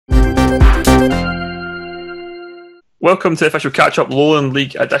Welcome to the official catch-up Lowland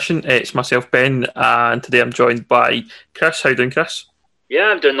League edition. It's myself, Ben, and today I'm joined by Chris. How you doing, Chris? Yeah,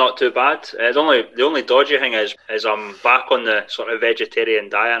 I'm doing not too bad. The only dodgy thing is I'm back on the sort of vegetarian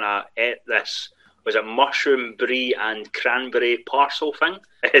diet. I ate this, was it mushroom brie and cranberry parcel thing?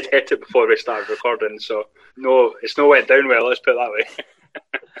 I had ate it before we started recording, so no, it's not went down well. Let's put it that way.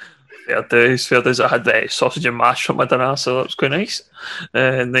 Fair days. I had sausage and mash for my dinner, so that was quite nice.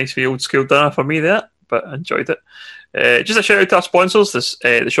 Nice wee old school dinner for me there, but I enjoyed it. Just a shout out to our sponsors,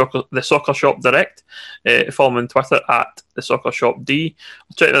 the Soccer Shop Direct. Follow them on Twitter at the Soccer Shop D.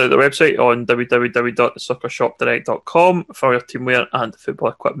 Check out their website on www.thesoccershopdirect.com for your teamwear and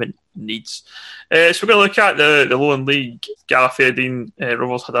football equipment needs. So we're going to look at the Lowland League. Gareth Airdine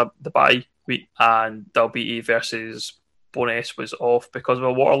Rovers had the bye week, and Dalbeattie versus Bo'ness was off because of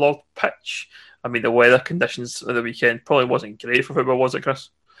a waterlogged pitch. I mean, the weather conditions of the weekend probably wasn't great for football, was it, Chris?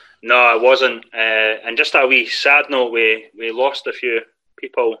 No, it wasn't. And just a wee sad note, we lost a few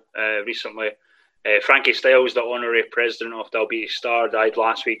people recently. Frankie Styles, the honorary president of Dalbeattie Star, died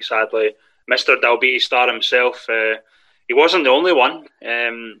last week, sadly. Mr. Dalbeattie Star himself, he wasn't the only one.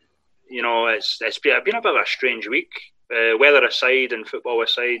 It's been a bit of a strange week, weather aside and football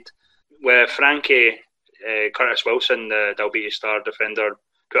aside. Where Frankie, Curtis Wilson, the Dalbeattie Star defender,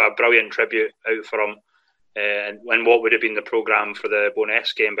 put a brilliant tribute out for him. And when what would have been the programme for the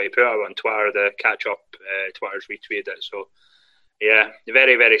Bo'ness game, but he put it out on Twitter, the catch-up Twitter's retweeted it. So, yeah,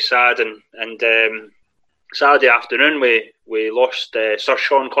 very, very sad. And Saturday afternoon, we lost Sir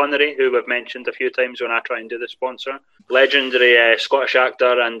Sean Connery, who we've mentioned a few times when I try and do the sponsor. Legendary Scottish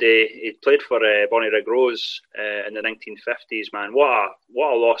actor, and he played for Bonnyrigg Rose in the 1950s, man. What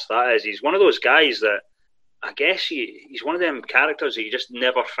a loss that is. He's one of those guys that I guess he's one of them characters that you just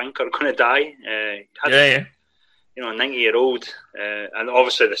never think are going to die. Yeah. You know, a 90-year-old, and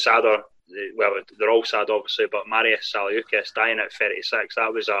obviously they're all sad, obviously, but Marius Saliukis dying at 36,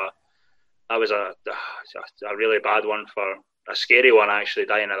 that was a really bad one, for a scary one, actually,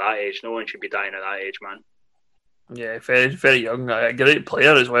 dying at that age. No one should be dying at that age, man. Yeah, very, very young. A great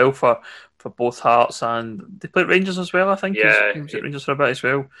player as well for both Hearts, and they played Rangers as well, I think. Yeah. He was at Rangers for a bit as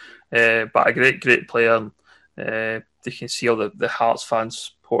well. But a great player. You can see all the Hearts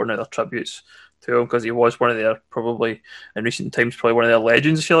fans pouring out their tributes to him because he was one of their, probably in recent times, probably one of their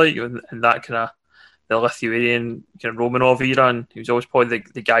legends, if you like, in that kind of the Lithuanian kind of Romanov era, and he was always probably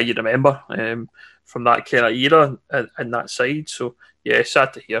the guy you remember from that kind of era and that side. So yeah,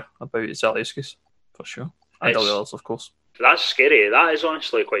 sad to hear about Zaliuskis for sure, and all the others, of course. That's scary. That is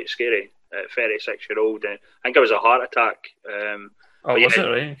honestly quite scary. 36-year-old. I think it was a heart attack. Was it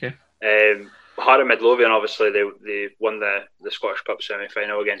right? Okay. Heart of Midlothian, obviously, they won the Scottish Cup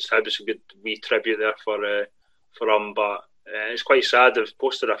semi-final against Hibs. A good wee tribute there for him, but it's quite sad. They've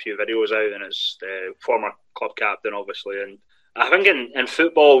posted a few videos out, and it's the former club captain, obviously. And I think in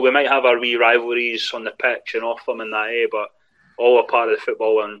football, we might have our wee rivalries on the pitch and off them and that, but all a part of the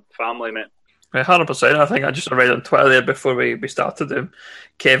football and family, mate. 100%. I think I just read on Twitter there before we started.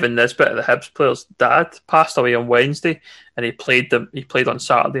 Kevin Nisbet, the Hibs player's dad, passed away on Wednesday, and he played on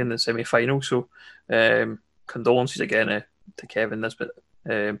Saturday in the semi-final. So, condolences again to Kevin Nisbet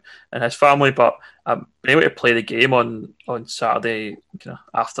and his family. But being able to play the game on Saturday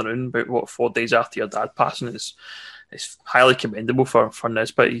afternoon, about 4 days after your dad passing, is highly commendable for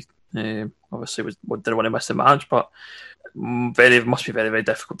Nisbet. He obviously didn't want to miss the match, but must be very, very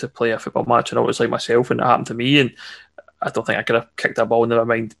difficult to play a football match. I know it was like myself, and it happened to me, and I don't think I could have kicked a ball, never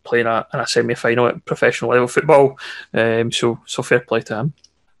mind playing in a semi-final at professional level football. So fair play to him.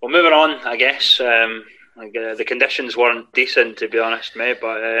 Well, moving on, I guess. The conditions weren't decent, to be honest, mate,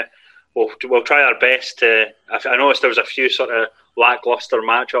 but we'll try our best to. I noticed there was a few sort of lacklustre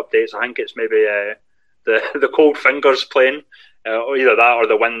match updates. I think it's maybe the cold fingers playing, or either that or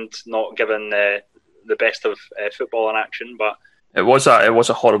the wind not giving the best of football in action. But it was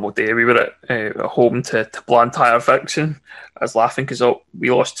a horrible day. We were at home to Blantyre Vixen. I was laughing because we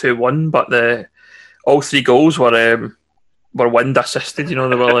lost 2-1, but all three goals were wind assisted. You know,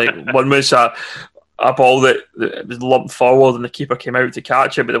 they were like one was a ball that was lumped forward and the keeper came out to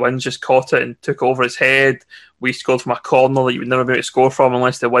catch it, but the wind just caught it and took over his head. We scored from a corner that you would never be able to score from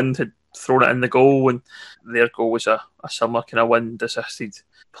unless the wind had thrown it in the goal, and their goal was a similar kind of wind assisted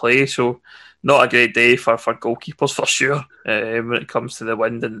play. So not a great day for goalkeepers for sure when it comes to the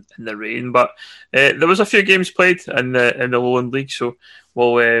wind and the rain. But there was a few games played in the Lowland League, so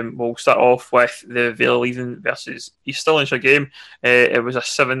we'll start off with the Vale of Leven versus East Stirlingshire game. It was a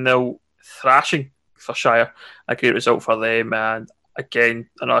 7-0 thrashing for Shire, a great result for them, and again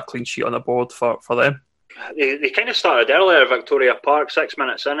another clean sheet on the board for them. They kind of started earlier at Victoria Park. 6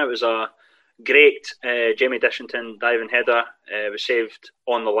 minutes in, it was a Great Jamie Dishington diving header was saved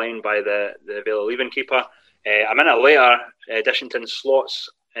on the line by the Vale leaving keeper. A minute later, Dishington slots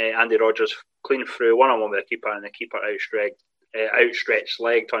Andy Rogers clean through one-on-one with the keeper, and the keeper outstretched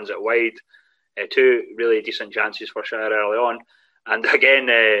leg turns it wide. Two really decent chances for Shire early on. And again,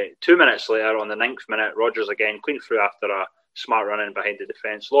 2 minutes later, on the 9th minute, Rogers again clean through after a smart run in behind the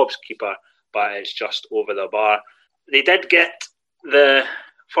defence. Lobs keeper, but it's just over the bar. They did get the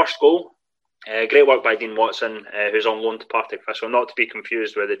first goal. Great work by Dean Watson, who's on loan to Partick Thistle, not to be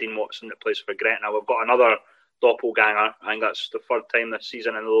confused with the Dean Watson that plays for Gretna. We've got another doppelganger. I think that's the third time this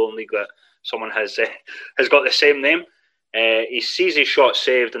season in the Lowland League that someone has got the same name. He sees his shot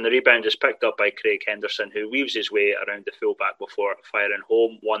saved, and the rebound is picked up by Craig Henderson, who weaves his way around the fullback before firing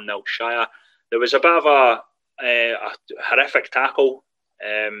home. 1-0 Shire. There was a bit of a horrific tackle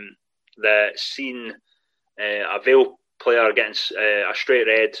that seen a Vale player getting a straight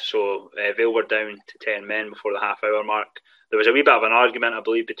red, so Vale were down to 10 men before the half-hour mark. There was a wee bit of an argument, I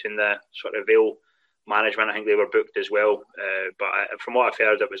believe, between the sort of Vale management. I think they were booked as well, but from what I've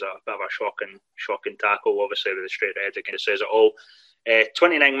heard, it was a bit of a shocking tackle, obviously, with the straight red. It kind of says it all.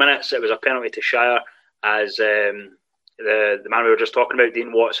 29 minutes, it was a penalty to Shire, as the man we were just talking about,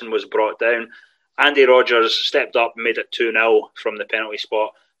 Dean Watson, was brought down. Andy Rogers stepped up and made it 2-0 from the penalty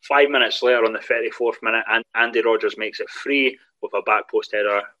spot. 5 minutes later, on the 34th minute, Andy Rogers makes it 3 with a back post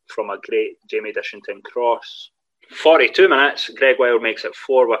header from a great Jamie Dishington cross. 42 minutes, Greg Wild makes it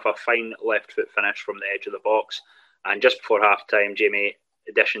 4 with a fine left foot finish from the edge of the box. And just before half time, Jamie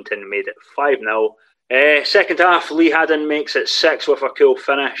Dishington made it 5-0. Second half, Lee Haddon makes it 6 with a cool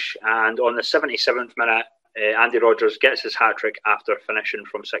finish. And on the 77th minute, Andy Rogers gets his hat-trick after finishing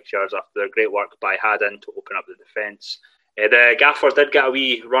from 6 yards after great work by Haddon to open up the defence. The gaffer did get a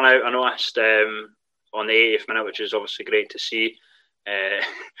wee run out, I noticed, on the 80th minute, which is obviously great to see.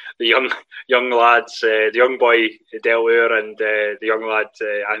 The young lads, the young boy Delaware and the young lad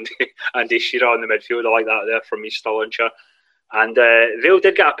Andy Shearer on the midfield. I like that there from East Stirlingshire. And Vale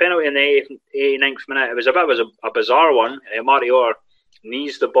did get a penalty in the 89th minute. It was a bit of a bizarre one. Marty Orr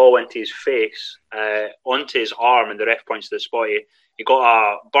knees the ball into his face, onto his arm, and the ref points to the spot. He got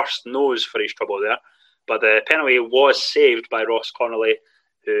a burst nose for his trouble there. But the penalty was saved by Ross Connolly,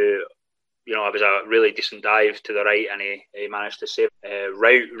 who, you know, it was a really decent dive to the right, and he managed to save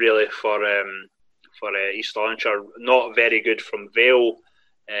route really for East Stirlingshire. Not very good from Vale,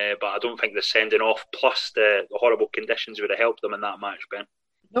 but I don't think the sending off plus the horrible conditions would have helped them in that match, Ben.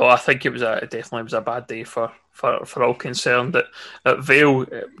 No, I think it was definitely a bad day for all concerned. At Vale,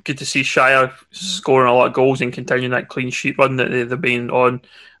 good to see Shire scoring a lot of goals and continuing that clean sheet run that they've been on.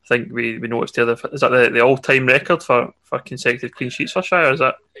 I think we noticed the other. Is that the all-time record for consecutive clean sheets for Shire? Is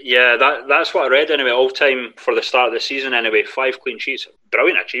that? Yeah, that's what I read anyway. All-time for the start of the season anyway. 5 clean sheets.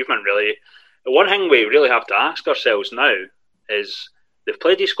 Brilliant achievement, really. The one thing we really have to ask ourselves now is they've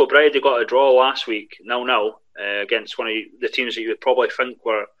played East Kilbride. They got a draw last week, 0-0, against one of the teams that you would probably think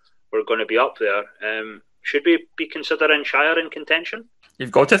were going to be up there. Should we be considering Shire in contention?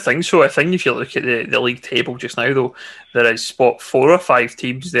 You've got to think so. I think if you look at the league table just now, though, there is 4 or 5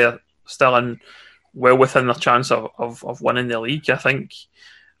 teams there still well within their chance of winning the league, I think.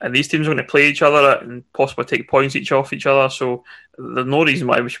 And these teams are going to play each other and possibly take points off each other. So there's no reason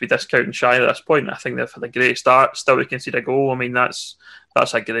why we should be discounting Shire at this point. I think they've had a great start. Still to concede a goal. I mean, that's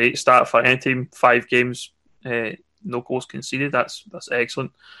a great start for any team. 5 games, no goals conceded. That's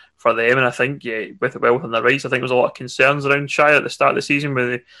excellent for them. And I think, with it well within their rights, I think there was a lot of concerns around Shire at the start of the season where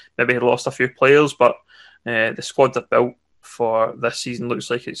they maybe had lost a few players, but the squad they've built for this season looks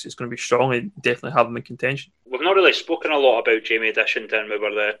like it's going to be strong and definitely have them in contention. We've not really spoken a lot about Jamie Dishington. We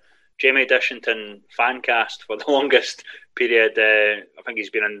were the Jamie Dishington fan cast for the longest period. I think he's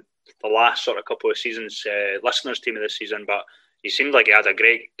been in the last sort of couple of seasons, listeners team of this season, but he seemed like he had a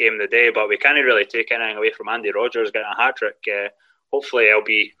great game of the day, but we can't really take anything away from Andy Rogers getting a hat-trick. Hopefully he'll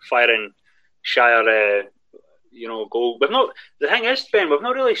be firing Shire goal. The thing is, Ben, we've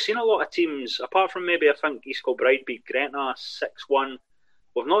not really seen a lot of teams, apart from maybe I think East Kilbride beat Gretna 6-1.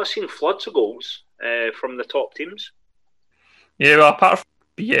 We've not seen floods of goals from the top teams. Yeah, well, apart from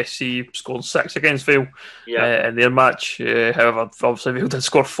BSC scored 6 against Vale in their match. However, obviously Vale did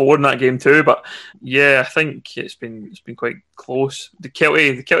score 4 in that game too. But yeah, I think it's been quite close. The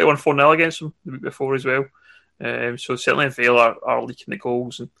Kelty won 4-0 against them the week before as well. So certainly Vale are leaking the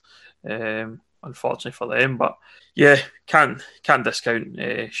goals, and unfortunately for them. But yeah, can't discount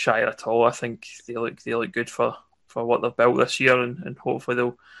Shire at all. I think they look good for what they've built this year, and hopefully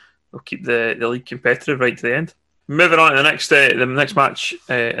they'll keep the league competitive right to the end. Moving on to the next match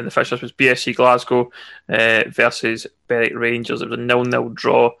in the fixtures was BSC Glasgow versus Berwick Rangers. It was a 0-0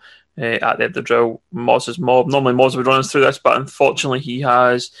 draw. at the end of the drill. Moz's mob. Normally Moz would run us through this, but unfortunately he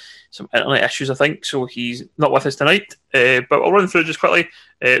has some internet issues, I think, so he's not with us tonight. But I'll run through just quickly.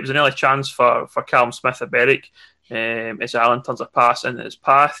 It was an early chance for Callum Smith at Berwick. As Allen turns a pass into his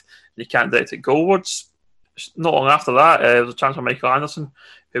path, and he can't direct it goalwards. Not long after that, there was a chance for Michael Anderson,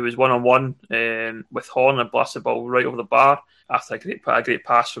 who was one-on-one with Horn and blasted the ball right over the bar after a great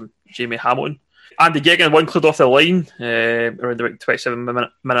pass from Jamie Hamilton. Andy Geoghegan, one cleared off the line around the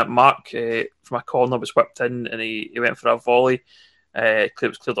 27-minute mark from a corner, was whipped in, and he went for a volley. It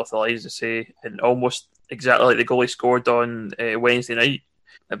was cleared off the line, as I say, and almost exactly like the goal he scored on Wednesday night.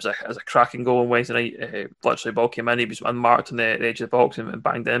 It was a cracking goal on Wednesday night. Literally, the ball came in, he was unmarked on the edge of the box and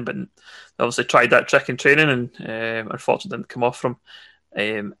banged in, but they obviously tried that trick in training and unfortunately didn't come off from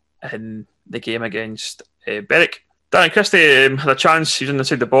in the game against Berwick. Darren Christie had a chance. He was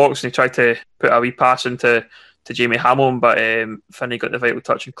inside the box and he tried to put a wee pass into Jamie Hamilton, but Finney got the vital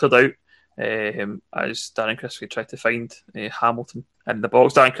touch and cleared out as Darren Christie tried to find Hamilton in the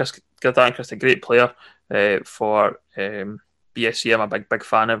box. Darren Christie, a great player for BSC. I'm a big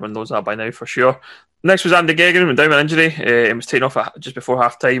fan. Everyone knows that by now for sure. Next was Andy Geoghegan, went down with an injury. He was taken off just before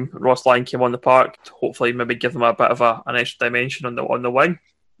half time. Ross Lyon came on the park to hopefully maybe give them a bit of an extra dimension on the wing.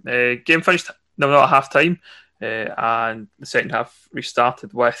 Game finished 0-0 at half time, and the second half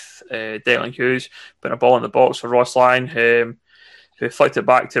restarted with Declan Hughes putting a ball in the box for Ross Lyon, who flicked it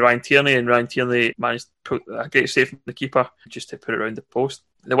back to Ryan Tierney, and Ryan Tierney managed to put a great save from the keeper just to put it around the post.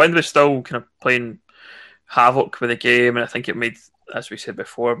 The wind was still kind of playing havoc with the game, and I think it made, as we said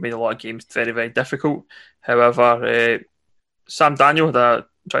before, made a lot of games very, very difficult. However, Sam Daniel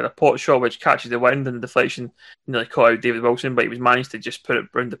tried a pot shot which catches the wind, and the deflection nearly caught out David Wilson, but he was managed to just put it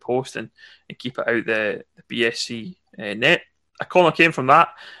round the post and keep it out the BSC net. A corner came from that,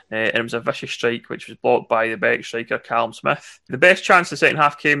 and it was a vicious strike which was blocked by the Berwick striker Callum Smith. The best chance the second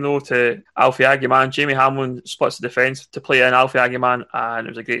half came though to Alfie Agyeman. Jamie Hamlin splits the defence to play in Alfie Agyeman, and it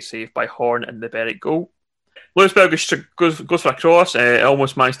was a great save by Horn in the Berwick goal. Lewis Burgess goes for a cross. It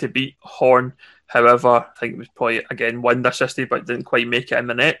almost managed to beat Horn. However, I think it was probably, again, wind assisted, but didn't quite make it in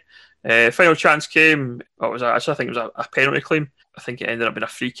the net. Final chance came, I think it was a penalty claim. I think it ended up being a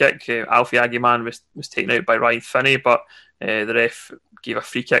free kick. Alfie Agyeman was taken out by Ryan Finney, but the ref gave a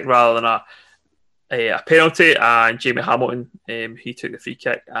free kick rather than a penalty, and Jamie Hamilton, he took the free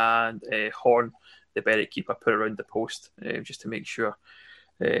kick, and Horn, the Berwick keeper, put it around the post just to make sure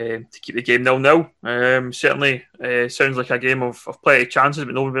to keep the game 0-0. Certainly sounds like a game of plenty of chances,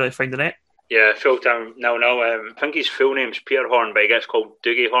 but no one really found the net. Yeah, full time 0-0. I think his full name's Peter Horn, but he gets called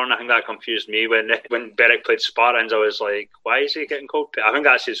Dougie Horn. I think that confused me when Berwick played Spartans. I was like, why is he getting called? I think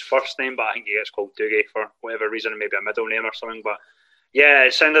that's his first name, but I think he gets called Dougie for whatever reason, maybe a middle name or something. But yeah,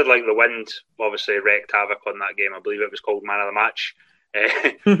 it sounded like the wind obviously wreaked havoc on that game. I believe it was called Man of the Match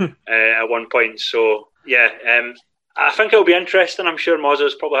at one point. So yeah, I think it'll be interesting. I'm sure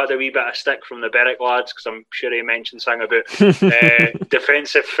Mozza's probably had a wee bit of stick from the Berwick lads, because I'm sure he mentioned something about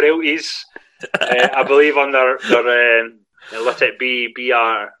defensive frailties. I believe on their Let It Be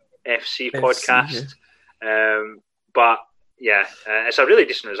BRFC podcast. Yeah. But yeah, it's a really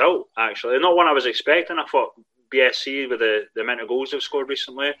decent result, actually. Not one I was expecting. I thought BSC, with the amount of goals they've scored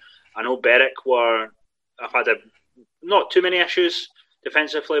recently, I know Berwick have had not too many issues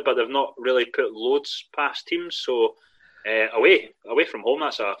defensively, but they've not really put loads past teams. So away from home,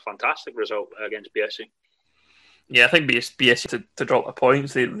 that's a fantastic result against BSC. Yeah, I think BSC to drop the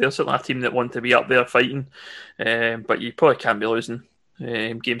points, they're certainly a team that want to be up there fighting, but you probably can't be losing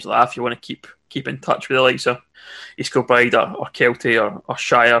games like that if you want to keep in touch with the likes of East Kilbride or Kelty or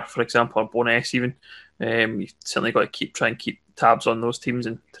Shire, for example, or Bo'ness even. You've certainly got to try and keep tabs on those teams,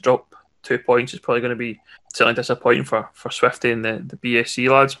 and to drop 2 points is probably going to be certainly disappointing for Swifty and the BSC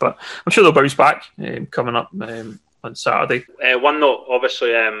lads, but I'm sure they'll bounce back coming up on Saturday. One note,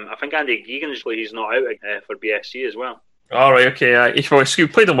 obviously, I think Andy Geoghegan, he's not out for BSC as well. All right, okay. He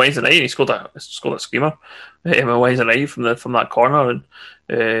played on Wednesday night and he scored a screamer on Wednesday night from that corner,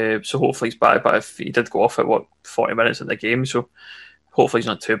 and so hopefully he's back. But if he did go off at 40 minutes in the game, so hopefully he's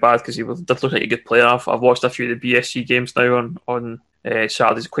not too bad, because he did look like a good player. I've watched a few of the BSC games now on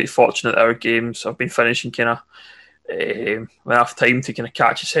Saturdays. Quite fortunate that our games I've been finishing kind of enough time to kind of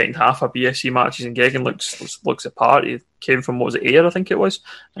catch the second half of BSC matches, and Geoghegan looks the part. He came from, what was it, Ayr, I think it was,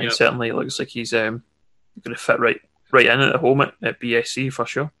 and yep. Certainly it looks like he's going to fit right in at home at BSC for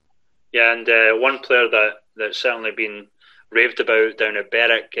sure. Yeah, and one player that's certainly been raved about down at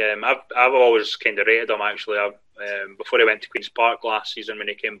Berwick, I've always kind of rated him, actually. Before he went to Queen's Park last season, when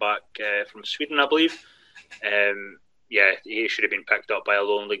he came back from Sweden, I believe. Yeah, he should have been picked up by a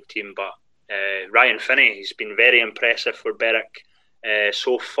lone league team, but Ryan Finney, he's been very impressive for Berwick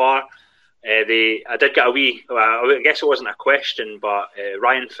so far. I did get I guess it wasn't a question, but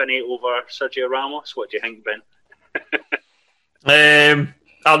Ryan Finney over Sergio Ramos. What do you think, Ben?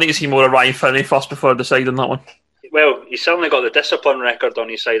 I'll need to see more of Ryan Finney first before I decide on that one. Well, he's certainly got the discipline record on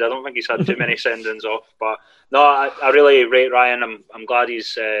his side. I don't think he's had too many sendings off. But no, I really rate Ryan. I'm glad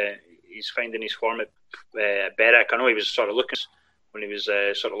he's finding his form at Berwick. I know he was sort of looking when he was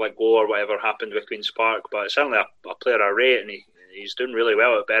sort of let go or whatever happened with Queen's Park, but it's certainly a player I rate, and he's doing really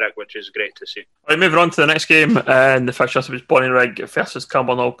well at Berwick, which is great to see. Right, moving on to the next game, and the fixture was Bonnyrigg versus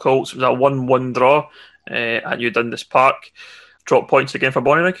Cumbernauld Colts. It was a 1-1 draw at New Dundas Park. Drop points again for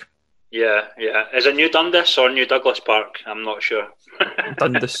Bonnyrigg. Yeah. Is it New Dundas or New Douglas Park? I'm not sure.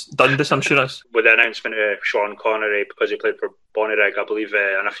 Dundas, I'm sure it's. With the announcement of Sean Connery, because he played for Bonnyrigg, I believe,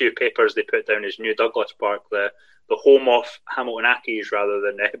 in a few papers they put down as New Douglas Park, the home of Hamilton Accies rather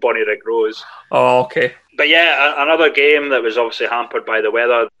than Bonnyrigg Rose. Oh, okay. But yeah, another game that was obviously hampered by the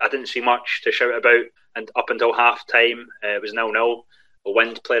weather. I didn't see much to shout about, and up until half time, it was 0-0. The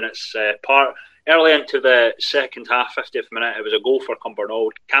wind playing its part. Early into the second half, 50th minute, it was a goal for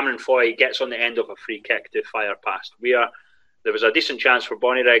Cumbernauld. Cameron Foy gets on the end of a free kick to fire past Weir. There was a decent chance for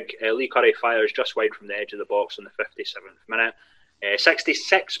Bonnyrigg. Lee Curry fires just wide from the edge of the box on the 57th minute.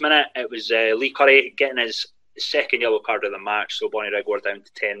 66th minute, it was Lee Curry getting his second yellow card of the match, so Bonnyrigg were down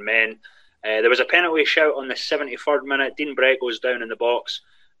to 10 men. There was a penalty shout on the 73rd minute. Dean Brett goes down in the box,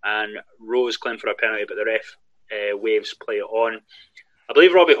 and Rose claimed for a penalty, but the ref waves play it on. I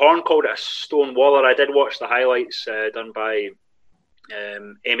believe Robbie Horn called it a stone waller. I did watch the highlights done by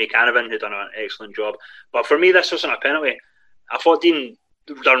Amy Canavan, who done an excellent job. But for me, this wasn't a penalty. I thought Dean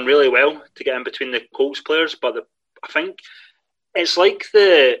done really well to get in between the Colts players, but I think it's like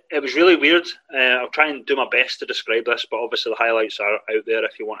it was really weird. I'll try and do my best to describe this, but obviously the highlights are out there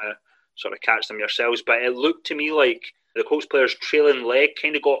if you want to sort of catch them yourselves. But it looked to me like the Colts player's trailing leg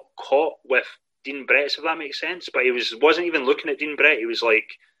kind of got caught with Dean Brett's, if that makes sense. But he wasn't even looking at Dean Brett. He was like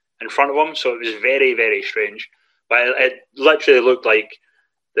in front of him, so it was very, very strange. But it literally looked like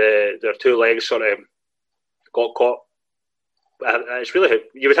their two legs sort of got caught. It's really,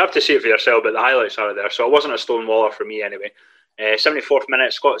 you would have to see it for yourself, but the highlights are there. So it wasn't a stone waller for me anyway. 74th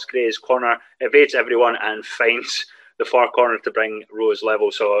minute, Scots Gray's corner evades everyone and finds the far corner to bring Rose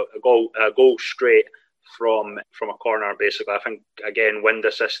level. So a goal straight from a corner, basically. I think, again, wind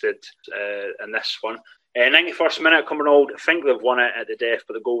assisted in this one. 91st minute, Cumbernauld, I think they've won it at the death,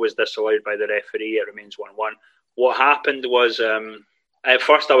 but the goal was disallowed by the referee. It remains 1-1. What happened was, at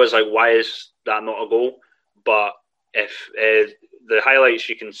first I was like, why is that not a goal? But if the highlights,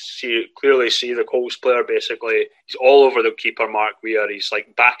 you can clearly see the Colts player, basically, he's all over the keeper, Mark Weir. He's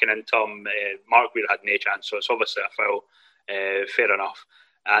like backing into him. Mark Weir had no chance, so it's obviously a foul. Fair enough.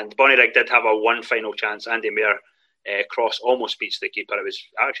 And Bonnyrigg did have one final chance. Andy Mayer cross almost beats the keeper. It was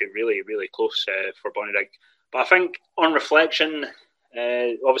actually really, really close for Bonnyrigg. But I think on reflection,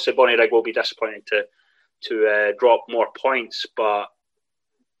 obviously Bonnyrigg will be disappointed to drop more points, but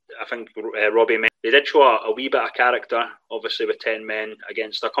I think Robbie, they did show a wee bit of character, obviously with 10 men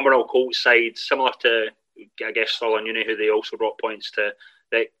against a Cumbernauld Colts side, similar to, I guess, Stirling Uni, who they also brought points to,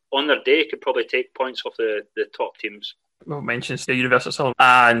 that on their day could probably take points off the top teams. Well, mentions the University of Stirling,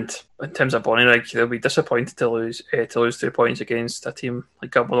 and in terms of Bonnyrigg, they'll be disappointed to lose 2 points against a team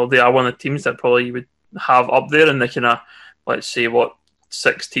like Cumbernauld. They are one of the teams that probably would have up there in the kind of, let's say,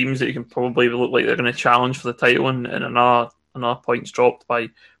 6 teams that you can probably look like they're going to challenge for the title, and another points dropped by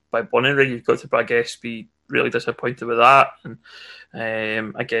Bonnyrigg. You've got to, I guess, be really disappointed with that.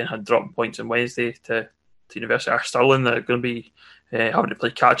 And again, had dropped points on Wednesday to University of Stirling that are going to be having to play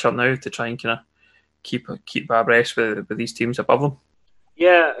catch up now to try and kind of keep abreast with these teams above them.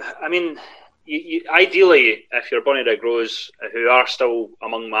 Yeah, I mean, you ideally, if you're Bonnyrigg Rose, who are still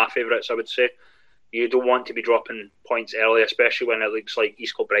among my favourites, I would say, you don't want to be dropping points early, especially when it looks like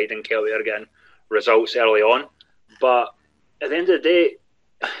East Kilbride and Kelty are getting results early on. But at the end of the day,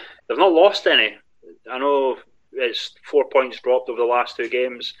 they've not lost any. I know it's 4 points dropped over the last 2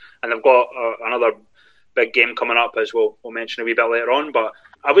 games, and they've got another big game coming up, as we'll mention a wee bit later on. But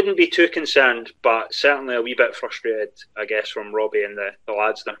I wouldn't be too concerned, but certainly a wee bit frustrated, I guess, from Robbie and the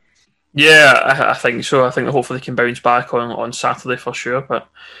lads there. Yeah, I think so. I think that hopefully they can bounce back on Saturday for sure, but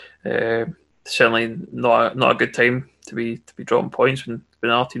certainly not a good time to be dropping points when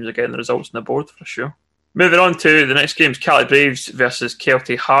our teams are getting the results on the board for sure. Moving on to the next game, Kelty Braves versus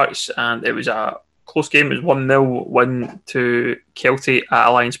Kelty Hearts, and it was a close game. It was 1-0 win to Kelty at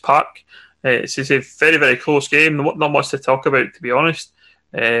Alliance Park. It's a very, very close game. Not much to talk about, to be honest,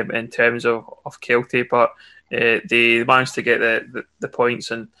 in terms of Kelty, but they managed to get the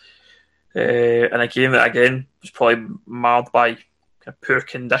points, and a game that, again, was probably marred by kind of poor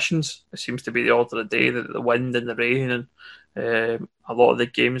conditions. It seems to be the order of the day, the wind and the rain, and a lot of the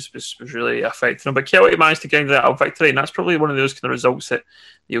games was really affecting them. But Kelty managed to get into that victory, and that's probably one of those kind of results that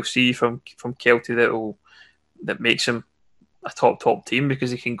you'll see from Kelty that makes him a top team,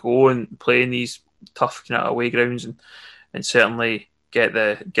 because he can go and play in these tough kind of away grounds and certainly get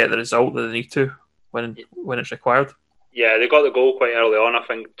the result that they need to when it's required. Yeah, they got the goal quite early on, I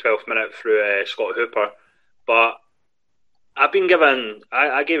think 12th minute through Scott Hooper. But I've been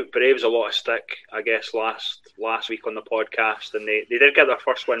I gave Braves a lot of stick, I guess, last week on the podcast, and they did get their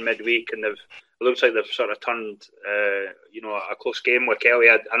first win midweek, and it looks like they've sort of turned a close game with Kelty.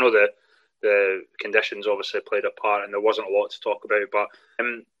 I know the conditions obviously played a part, and there wasn't a lot to talk about, but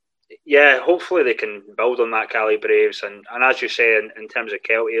hopefully they can build on that, Cali Braves, and as you say, in terms of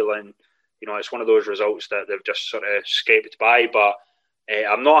Kelty, Lynn, it's one of those results that they've just sort of scraped by, but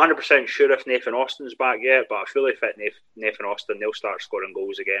I'm not 100% sure if Nathan Austin's back yet, but I fully fit Nathan Austin, they'll start scoring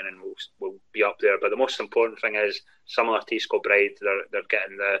goals again and we'll be up there. But the most important thing is, similar to East Kilbride, they're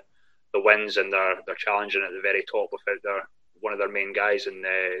getting the wins, and they're challenging at the very top without one of their main guys. And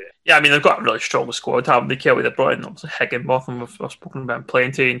they've got a really strong squad, haven't they, Kelty? They brought in obviously Higginbotham, we've spoken about him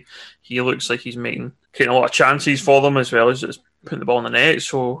plenty, and he looks like he's creating a lot of chances for them, as well as just putting the ball in the net.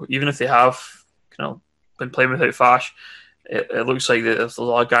 So even if they have been playing without Fash, it looks like there's a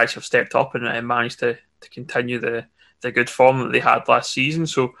lot of guys who have stepped up and managed to continue the good form that they had last season.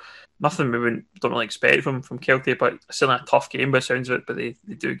 So nothing we don't really expect from Kelty, but still a tough game by the sounds of it. But they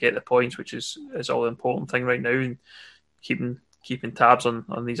do get the points, which is all the important thing right now, and keeping tabs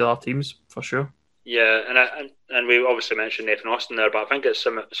on these other teams for sure. Yeah, and we obviously mentioned Nathan Austin there, but I think it's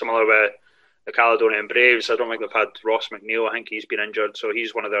similar with the Caledonian Braves. I don't think they've had Ross McNeil. I think he's been injured, so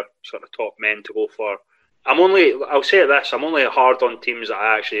he's one of their sort of top men to go for. I'll say this, I'm only hard on teams that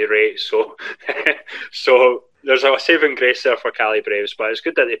I actually rate, so there's a saving grace there for Cali Braves, but it's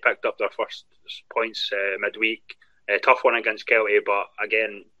good that they picked up their first points midweek. Tough one against Kelty, but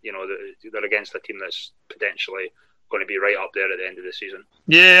again, they're against a team that's potentially going to be right up there at the end of the season.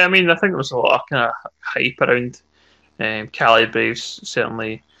 Yeah, I think there was a lot of kind of hype around Cali Braves,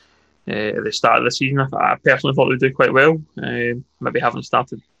 certainly at the start of the season. I personally thought they'd do quite well. Maybe haven't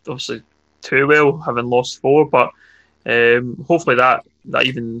started, obviously, too well, having lost 4, but hopefully that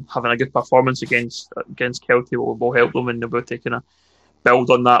even having a good performance against Kelty will help them, and they'll be able to kind of build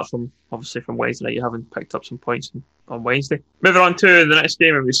on that from Wednesday night, having picked up some points on Wednesday. Moving on to the next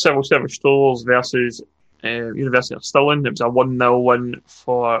game, it was Civil Service Strollers versus University of Stirling. It was a 1-0 win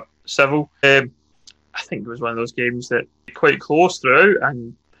for Civil. I think it was one of those games that quite close throughout,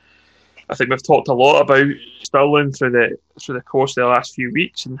 and I think we've talked a lot about Stirling through the course of the last few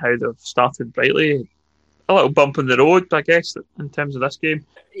weeks and how they've started brightly. A little bump in the road, I guess, in terms of this game.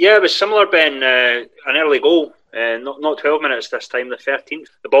 Yeah, it was similar, Ben. An early goal, not 12 minutes this time, the 13th.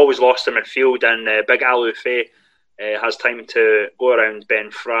 The ball was lost in midfield, and Big Alu Faye has time to go around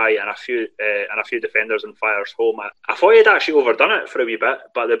Ben Fry and a few defenders and fires home. I thought he'd actually overdone it for a wee bit,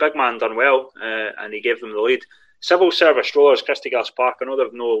 but the big man done well, and he gave them the lead. Civil Service Strollers, Christiegrass Park, I know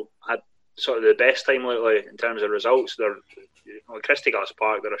they've had sort of the best time lately in terms of results. They're Christiegrass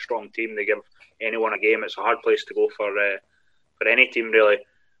Park, they're a strong team. They give anyone a game. It's a hard place to go for any team, really.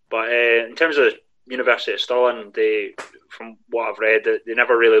 But in terms of University of Stirling, from what I've read, they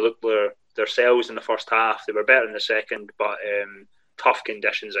never really looked themselves in the first half. They were better in the second, but tough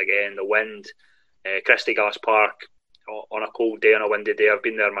conditions again. The wind, Christiegrass Park on a cold day, on a windy day. I've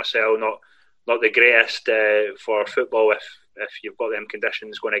been there myself. Not the greatest for football if you've got them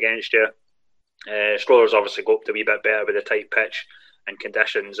conditions going against you. Strollers obviously got a wee bit better with the tight pitch and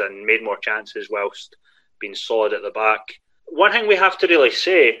conditions and made more chances whilst being solid at the back. One thing we have to really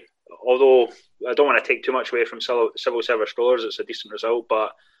say, although I don't want to take too much away from Civil Service Strollers, it's a decent result,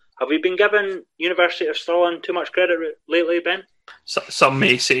 but have we been giving University of Stirling too much credit lately, Ben? Some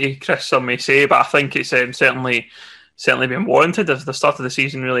may say, Chris, but I think it's certainly been warranted. They've started the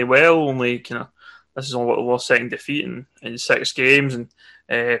season really well. Only this is only what the second defeat in 6 games,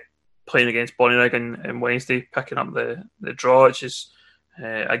 and playing against Bonnyrigg on Wednesday, picking up the draw, which is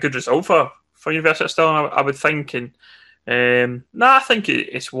a good result for University of Stirling, I would think. And I think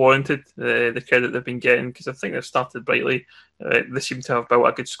it's warranted, the credit they've been getting, because I think they've started brightly. They seem to have built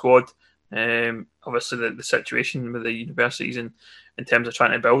a good squad. Obviously, the situation with the universities in terms of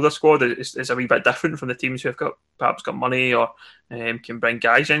trying to build a squad is a wee bit different from the teams who have perhaps got money or can bring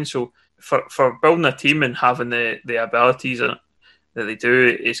guys in. So for building a team and having the abilities that they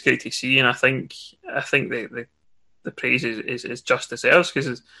do, it's great to see. And I think the praise is just deserved,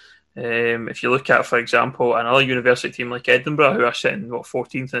 because if you look at, for example, another university team like Edinburgh, who are sitting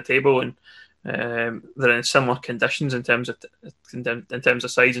 14th in the table and they're in similar conditions in terms of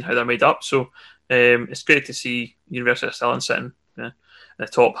size and how they're made up. So it's great to see University of Stirling sitting in the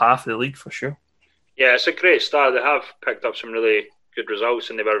top half of the league for sure. Yeah, it's a great start. They have picked up some really good results,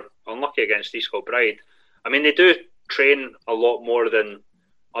 and they were unlucky against East Kilbride. I mean, they do train a lot more than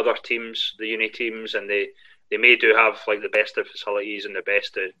other teams, the uni teams, and they may do have like the best of facilities and the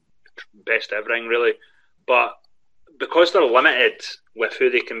best of everything really, but because they're limited with who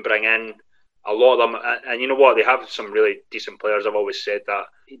they can bring in, a lot of them, and you know what, they have some really decent players. I've always said that,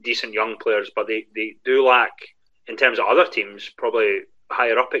 decent young players, but they do lack, in terms of other teams, probably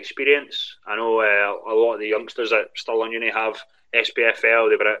higher up experience. I know a lot of the youngsters at Stirling Uni have SPFL,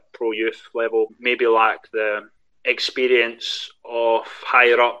 they were at pro youth level, maybe lack the experience of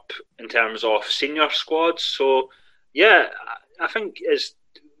higher up in terms of senior squads. So yeah, I think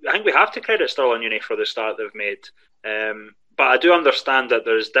we have to credit Stirling Uni for the start they've made. But I do understand that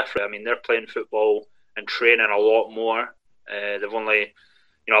there's different. I mean, they're playing football and training a lot more. They've only,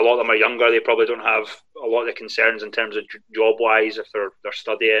 a lot of them are younger. They probably don't have a lot of the concerns in terms of job-wise if they're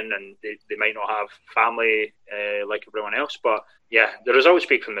studying, and they might not have family like everyone else. But yeah, the results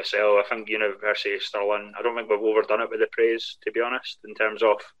speak for themselves. I think University of Stirling, I don't think we've overdone it with the praise, to be honest, in terms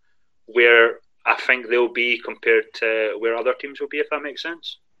of where I think they'll be compared to where other teams will be, if that makes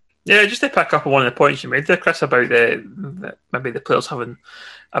sense. Yeah, just to pick up on one of the points you made there, Chris, about maybe the players having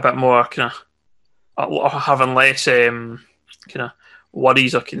a bit more having less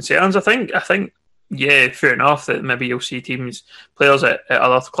worries or concerns. I think yeah, fair enough that maybe you'll see players at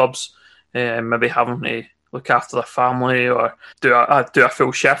other clubs maybe having to look after their family or do a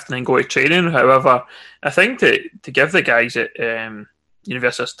full shift and then go to training. However, I think to give the guys at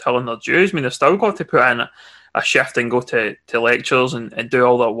University of Stirling their dues, I mean, they've still got to put in a shift and go to lectures and do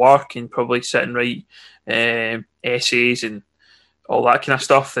all their work and probably sit and write essays and all that kind of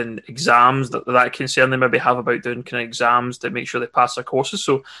stuff, and exams that concern they maybe have about doing kind of exams to make sure they pass their courses.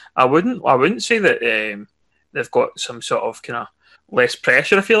 So I wouldn't say that they've got some sort of kind of less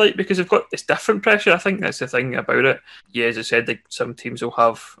pressure, I feel like, because they've got this different pressure. I think that's the thing about it. Yeah, as I said, some teams will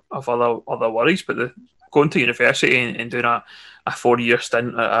have other worries, but going to university and doing a 4-year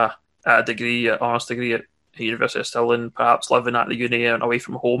stint at a degree, an honours degree at University of Stirling, perhaps living at the uni and away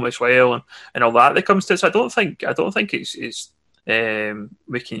from home as well, and all that comes to it. So I don't think it's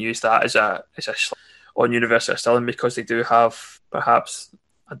we can use that as a on University of Stirling, because they do have perhaps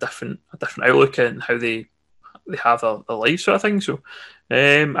a different outlook in how they have their lives, sort of thing. So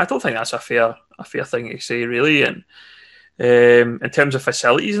I don't think that's a fair thing to say, really. And in terms of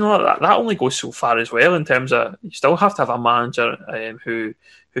facilities and all that only goes so far as well. In terms of, you still have to have a manager who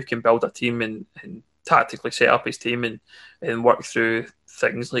can build a team and tactically set up his team and work through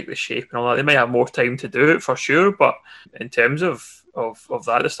things like the shape and all that. They might have more time to do it for sure, but in terms of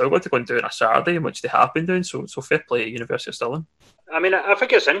that, they're still going to go and do it on a Saturday, which they have been doing. So fair play at University of Stirling. I mean, I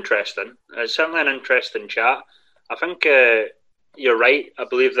think it's interesting. It's certainly an interesting chat. I think you're right. I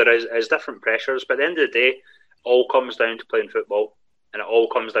believe there is different pressures, but at the end of the day, it all comes down to playing football, and it all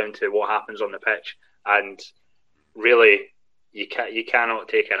comes down to what happens on the pitch. And really, you cannot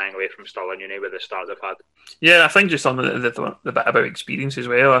take anything away from Stirling Uni with the start they've had. Yeah, I think just on the bit about experience as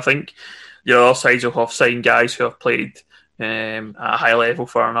well. I think the other sides will have signed guys who have played at a high level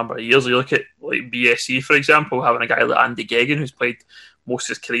for a number of years. You look at like BSC, for example, having a guy like Andy Geoghegan, who's played most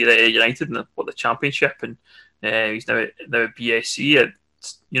of his career at United in the Championship, and he's now at BSC. At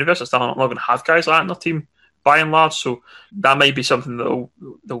University of Stirling, not going to have guys like that in their team by and large, so that might be something that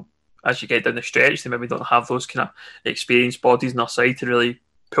they'll as you get down the stretch, they maybe don't have those kind of experienced bodies on their side to really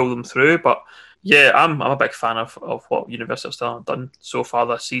pull them through. But yeah, I'm a big fan of what University of Stirling have done so far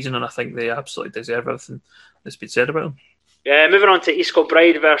this season, and I think they absolutely deserve everything that's been said about them. Yeah, moving on to East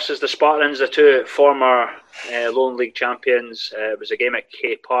Kilbride versus the Spartans, the two former Lone League champions. It was a game at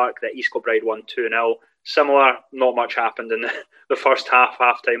K Park that East Kilbride won 2-0. Similar, not much happened in the first half.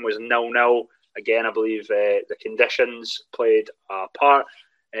 Half-time was 0-0. Again, I believe the conditions played a part.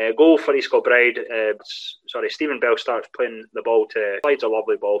 Goal for East Kilbride. Stephen Bell starts playing the ball slides a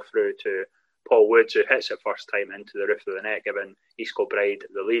lovely ball through to Paul Woods, who hits it first time into the roof of the net, giving East Kilbride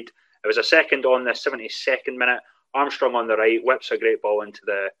the lead. It was a second on the 72nd minute. Armstrong on the right whips a great ball into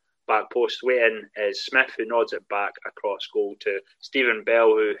the back post. Waiting is Smith, who nods it back across goal to Stephen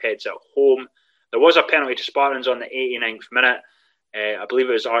Bell, who heads it home. There was a penalty to Spartans on the 89th minute. I believe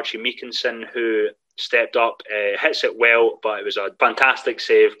it was Archie Meakinson who stepped up, hits it well, but it was a fantastic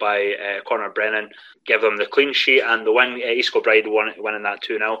save by Conor Brennan, give them the clean sheet and the win. East Kilbride winning that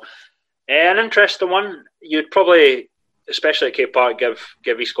 2-0. An interesting one. You'd probably, especially at K Park,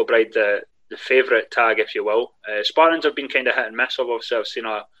 give East Kilbride the favourite tag, if you will. Spartans have been kind of hit and miss. Obviously, I've seen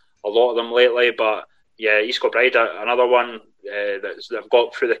a a lot of them lately. But yeah, East Kilbride, another one they've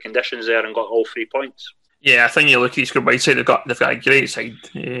got through the conditions there and got all 3 points. Yeah, I think you look at East Kilbride side, they've got a great side,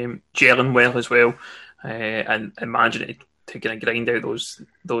 gelling well as well, and managing to kind of grind out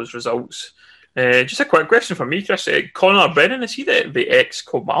those results. Just a quick question for me, Chris. Conor Brennan, is he the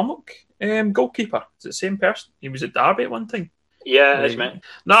ex-Kilmarnock goalkeeper? Is it the same person? He was at Derby at one time. Yeah, it's me.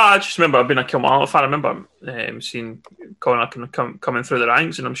 No, I just remember being a Kilmarnock fan. I remember seeing Conor coming through the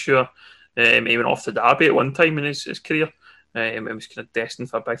ranks, and I'm sure he went off to Derby at one time in his career. He was kind of destined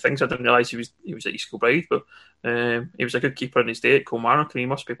for big things. I didn't realise he was at East Kilbride, but he was a good keeper in his day at Kilmarnock, and he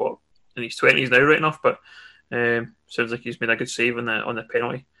must be in his 20s now, right enough. But sounds like he's made a good save on the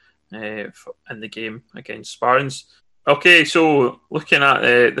penalty in the game against Spartans. Okay, so looking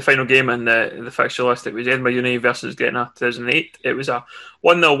at the final game and the fixture list, it was Edinburgh Uni versus Gretna 2008. It was a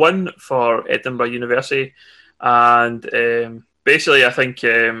 1-0 win for Edinburgh University, and basically, I think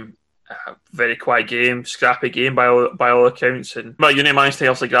a very quiet game, scrappy game by all accounts. And Edinburgh Uni managed to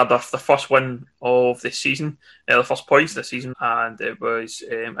also grab the first win of the season, the first points of the season, and it was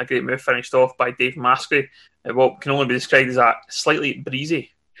a great move finished off by Dave Maskery. What can only be described as a slightly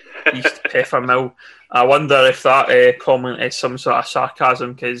breezy East Peffermill. I wonder if that comment is some sort of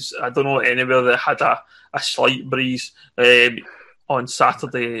sarcasm, because I don't know anywhere that had a slight breeze on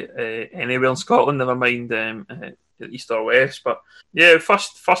Saturday anywhere in Scotland, never mind east or west. But yeah,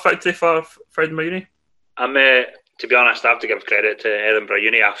 first victory for Edinburgh Uni. To be honest, I have to give credit to Edinburgh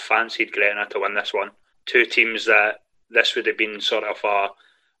Uni. I fancied Gretna to win this one. Two teams that this would have been sort of a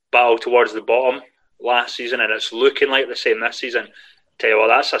battle towards the bottom last season, and it's looking like the same this season. Tell you what,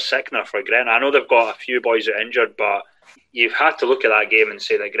 that's a sickener for Gretna. I know they've got a few boys that are injured, but you've had to look at that game and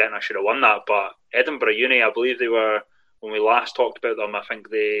say that Gretna should have won that. But Edinburgh Uni, I believe they were, when we last talked about them, I think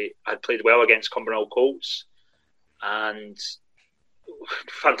they had played well against Cumbernauld Colts, and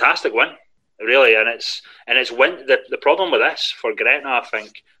fantastic win, really. And it's win. The problem with this for Gretna, I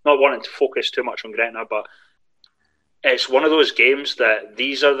think, not wanting to focus too much on Gretna, but it's one of those games that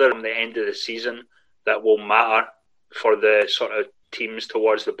these are the end of the season that will matter for the sort of teams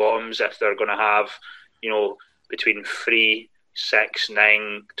towards the bottoms, if they're going to have, between 3, 6,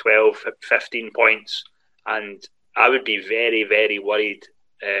 9, 12, 15 points. And I would be very, very worried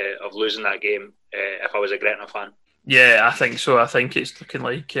of losing that game if I was a Gretna fan. Yeah, I think so. I think it's looking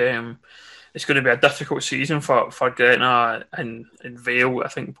like it's going to be a difficult season for Gretna and Vale. I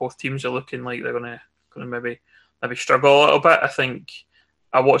think both teams are looking like they're going to maybe struggle a little bit. I think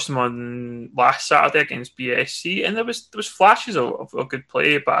I watched them on last Saturday against BSC, and there was flashes of good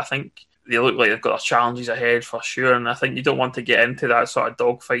play, but I think they look like they've got their challenges ahead for sure. And I think you don't want to get into that sort of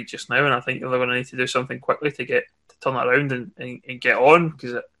dogfight just now. And I think they're going to need to do something quickly to turn it around and get on,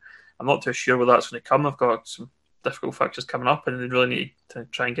 because I'm not too sure where that's going to come. They've got some difficult fixtures coming up, and they really need to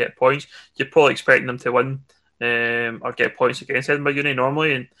try and get points. You're probably expecting them to win or get points against Edinburgh Uni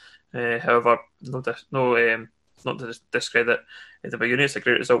normally, and however, not to discredit Edinburgh Uni, it's a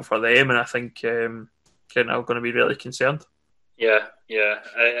great result for them, and I think Gretna are going to be really concerned. Yeah.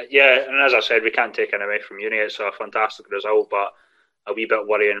 And as I said, we can't take it away from Uni. It's a fantastic result, but a wee bit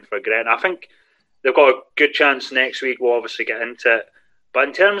worrying for Gretna. I think they've got a good chance next week. We'll obviously get into it. But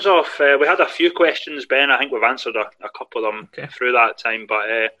in terms of, we had a few questions, Ben. I think we've answered a couple of them through that time.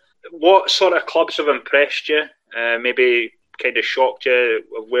 But what sort of clubs have impressed you? Maybe kind of shocked you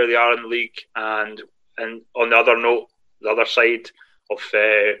of where they are in the league? And on the other note, the other side of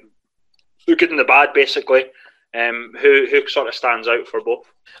the good and the bad, basically, who sort of stands out for both?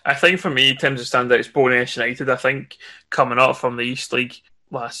 I think for me, in terms of standout, it's Bo'ness United. I think coming up from the East League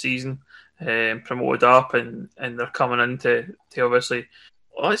last season, promoted up, and they're coming into obviously,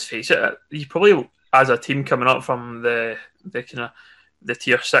 let's face it, you probably, as a team coming up from the kind of the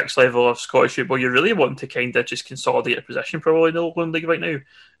tier 6 level of Scottish football, you really want to kind of just consolidate a position probably in the Lowland League right now,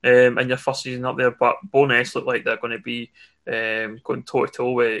 and your first season up there. But Bo'ness look like they're going to be going toe to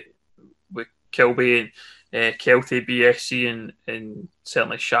toe with Kilby and Kelty, BSC, and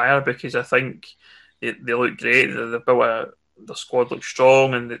certainly Shire, because I think they look great. They've built the squad looks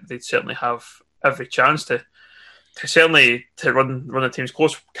strong, and they'd certainly have every chance to run the teams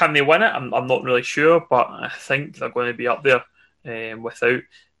close. Can they win it? I'm not really sure, but I think they're going to be up there without.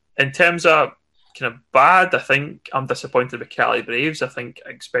 In terms of kind of bad, I think I'm disappointed with Cali Braves. I think I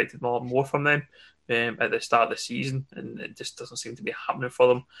expected more from them at the start of the season, and it just doesn't seem to be happening for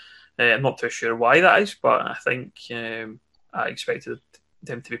them. I'm not too sure why that is, but I think I expected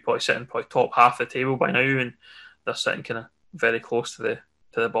them to be probably sitting top half of the table by now, and they're sitting kind of very close to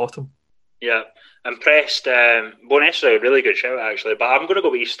the bottom. Yeah, impressed. Bo'ness is a really good shout actually, but I'm going to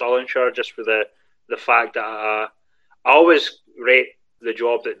go with East Stirlingshire just for the fact that I always rate the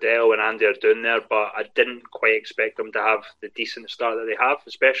job that Dell and Andy are doing there, but I didn't quite expect them to have the decent start that they have,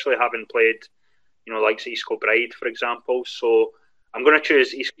 especially having played, like East Kilbride, for example. So I'm going to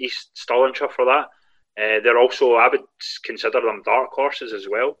choose East Stirlingshire for that. They're also, I would consider them dark horses as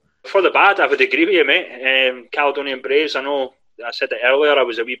well. For the bad, I would agree with you, mate. Caledonian Braves, I know I said it earlier, I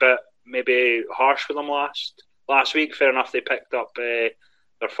was a wee bit maybe harsh with them last week. Fair enough, they picked up their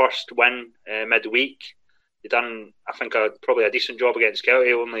first win midweek. They done, I think, probably a decent job against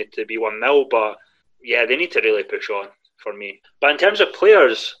Kelty, only to be 1-0. But yeah, they need to really push on for me. But in terms of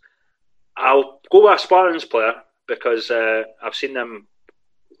players, I'll go with a Spartans player because I've seen them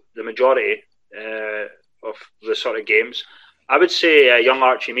the majority of the sort of games. I would say young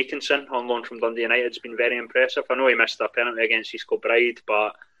Archie Meakinson on loan from Dundee United has been very impressive. I know he missed a penalty against East Kilbride,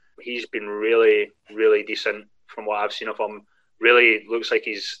 but he's been really, really decent from what I've seen of him. Really looks like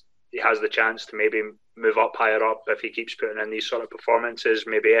he has the chance to maybe move up higher up if he keeps putting in these sort of performances,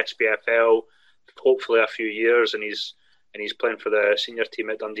 maybe SPFL, hopefully a few years, and he's playing for the senior team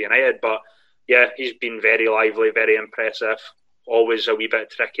at Dundee United. But yeah, he's been very lively, very impressive, always a wee bit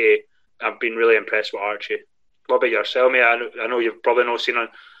tricky. I've been really impressed with Archie. What about yourself, mate? I know you've probably not seen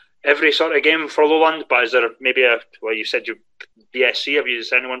every sort of game for Lowland, but is there maybe you said you BSC,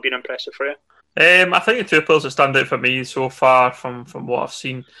 has anyone been impressive for you? I think the two players that stand out for me so far from what I've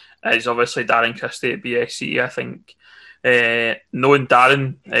seen is obviously Darren Christie at BSC. I think knowing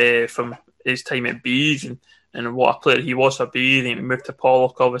Darren from his time at Bees and what a player he was for Bees, and he moved to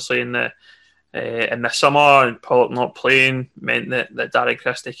Pollock obviously in the summer, and Pollock not playing meant that Darren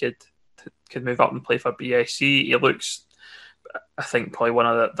Christie could move up and play for BSC. He looks, I think, probably one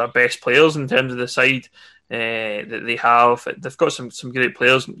of their best players in terms of the side that they have. They've got some great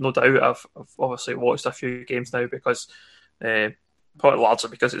players, no doubt. I've obviously watched a few games now because probably largely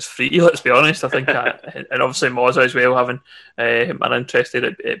because it's free, let's be honest. I think and obviously Moza as well having an interest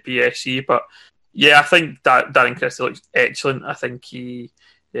at BSC. But yeah, I think that Darren Christie looks excellent. I think he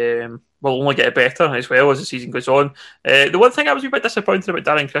will only get better as well as the season goes on. The one thing I was a bit disappointed about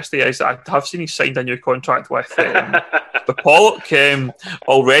Darren Christie is that I have seen he signed a new contract with the Pollock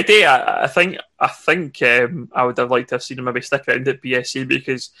already. I think I would have liked to have seen him maybe stick around at BSC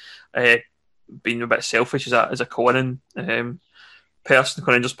because being a bit selfish as a Conan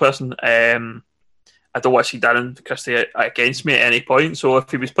person, I don't want to see Darren Christie against me at any point. So if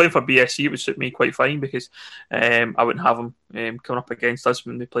he was playing for BSC, it would suit me quite fine because I wouldn't have him coming up against us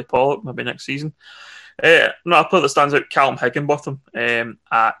when we play Pollock maybe next season. Another player that stands out, Callum Higginbotham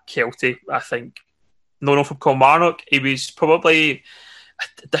at Kelty. I think, known from Kilmarnock, he was probably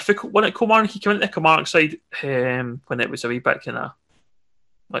a difficult one at Kilmarnock. He came into the Kilmarnock side when it was a wee bit kind of,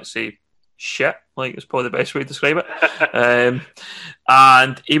 let's say, shit, like it's probably the best way to describe it.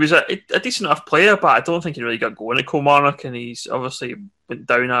 And he was a decent enough player, but I don't think he really got going at Kilmarnock, and he's obviously went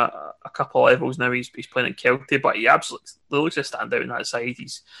down a couple of levels now. He's playing at Kelty, but he absolutely looks to stand out on that side.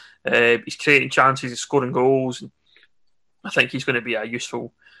 He's creating chances, he's scoring goals, and I think he's going to be a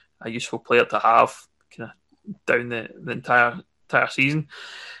useful player to have kind of down the entire season.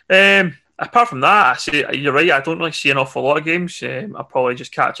 Apart from that, you're right, I don't really see an awful lot of games. I'm probably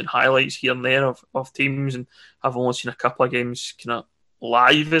just catching highlights here and there of teams, and I've only seen a couple of games kind of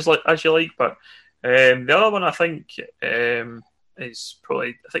live as you like. But the other one I think is probably,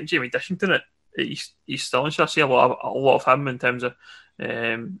 I think, Jamie Dishington at East Stirlingshire. I see a lot of him in terms of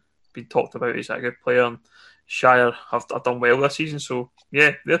being talked about. He's a good player, and Shire have done well this season. So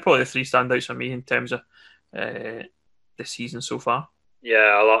yeah, they're probably the three standouts for me in terms of the season so far.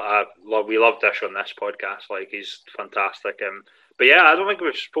 Yeah, we love Dish on this podcast. Like, he's fantastic. But yeah, I don't think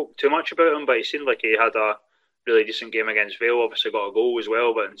we've spoke too much about him, but he seemed like he had a really decent game against Vale. Obviously got a goal as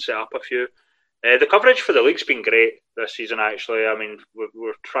well, but set up a few. The coverage for the league's been great this season, actually. I mean,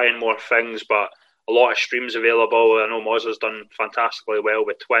 we're trying more things, but a lot of streams available. I know Mozza's done fantastically well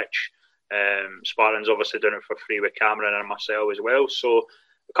with Twitch. Spartan's obviously doing it for free with Cameron and myself as well. So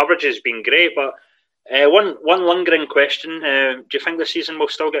the coverage has been great, but one lingering question: do you think the season will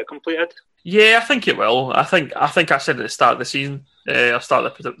still get completed? Yeah, I think it will. I think I said at the start of the season, I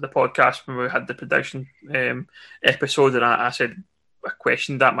started the podcast when we had the prediction episode, and I said I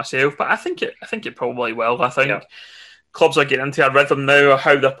questioned that myself, but I think it probably will. I think clubs are getting into a rhythm now of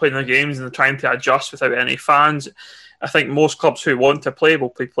how they're playing their games, and they're trying to adjust without any fans. I think most clubs who want to play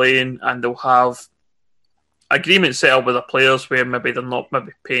will be playing, and they'll have agreements set up with the players where maybe they're not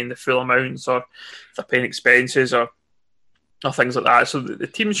paying the full amounts, or they're paying expenses or things like that. So the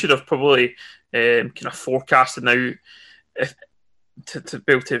team should have probably kind of forecasted now to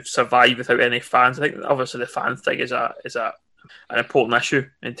be able to survive without any fans. I think obviously the fan thing is an important issue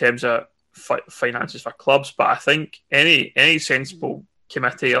in terms of finances for clubs, but I think any sensible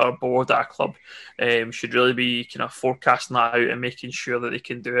committee or board at a club should really be kind of forecasting that out and making sure that they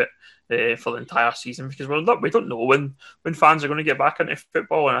can do it for the entire season, because we don't know when fans are going to get back into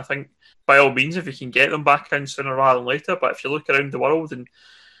football. And I think by all means, if you can get them back in sooner rather than later, but if you look around the world and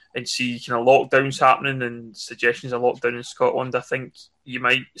see kind of lockdowns happening and suggestions of lockdown in Scotland, I think you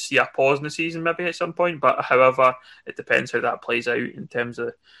might see a pause in the season maybe at some point. But however, it depends how that plays out in terms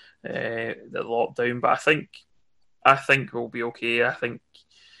of the lockdown. But I think we'll be okay. I think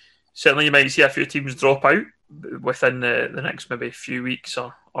certainly you might see a few teams drop out within the next maybe few weeks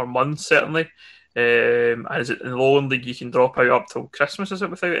or months, certainly. And is it in the Lowland League you can drop out up till Christmas, is it,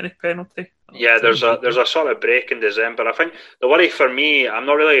 without any penalty? Yeah, there's a sort of break in December. I think the worry for me, I'm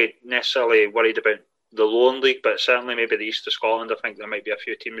not really necessarily worried about the Lowland League, but certainly maybe the East of Scotland. I think there might be a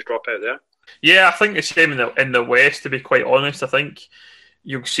few teams drop out there. Yeah, I think the same in the West, to be quite honest. I think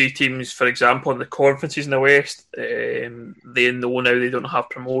you'll see teams, for example, in the conferences in the West, they know now they don't have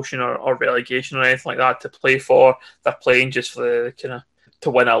promotion or relegation or anything like that to play for. They're playing just for the kind of to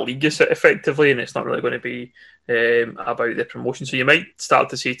win a league effectively, and it's not really going to be about the promotion. So you might start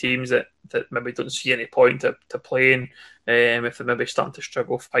to see teams that maybe don't see any point to playing if they're maybe starting to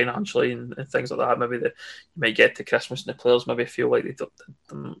struggle financially and things like that. Maybe you might get to Christmas and the players maybe feel like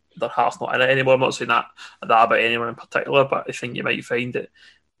their heart's not in it anymore. I'm not saying that about anyone in particular, but I think you might find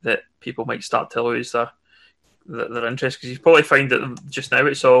that people might start to lose their interest, because you probably find that just now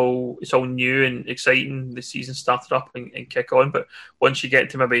it's all new and exciting. The season started up and kick on, but once you get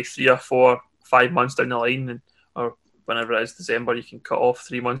to maybe 3 or 4, 5 months down the line, or whenever it is, December, you can cut off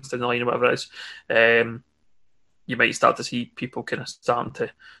 3 months down the line or whatever it is, you might start to see people kind of starting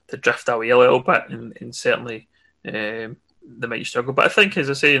to drift away a little bit, and certainly they might struggle. But I think, as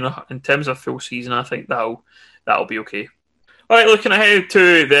I say, in terms of full season, I think that'll be okay. All right, looking ahead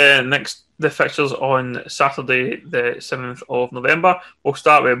to the fixtures on Saturday, the 7th of November. We'll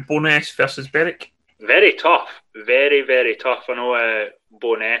start with Bo'ness versus Berwick. Very tough. Very, very tough. I know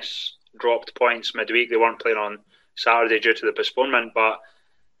Bo'ness dropped points midweek. They weren't playing on Saturday due to the postponement, but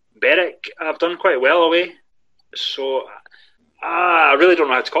Berwick have done quite well away. So I really don't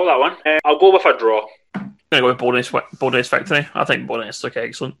know how to call that one. I'll go with a draw. I'm going to go with Bo'ness victory. I think Bo'ness look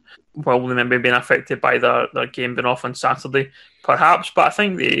excellent. Well, they may be being affected by their game being off on Saturday, perhaps, but I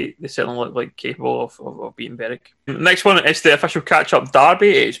think they certainly look like capable of beating Berwick. Next one is the official catch-up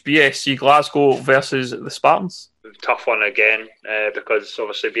derby. It's BSC Glasgow versus the Spartans. Tough one again, because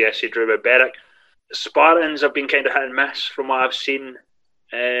obviously BSC drew with Berwick. Spartans have been kind of hit and miss from what I've seen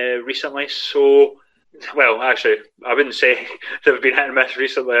recently. So, well, actually, I wouldn't say they've been hit and miss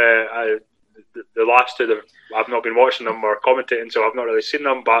recently. The last two, I've not been watching them or commentating, so I've not really seen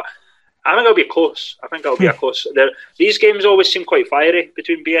them. But I think it'll be close. I think it'll be a close. These games always seem quite fiery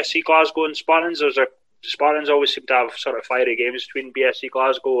between BSC Glasgow and Spartans. Spartans always seem to have sort of fiery games between BSC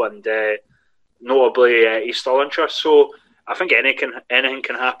Glasgow and notably East Ullinshire. So I think anything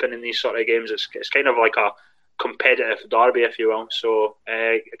can happen in these sort of games. It's kind of like a competitive derby, if you will. So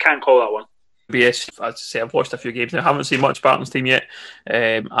I can't call that one. BS, as I say, I've watched a few games now. I haven't seen much Spartans team yet.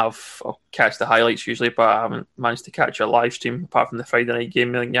 I'll catch the highlights usually, but I haven't managed to catch a live stream apart from the Friday night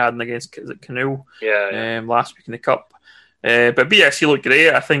game you had against Canoe last week in the Cup. But BSC look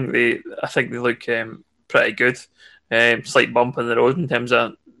great. I think they look pretty good. Slight bump in the road in terms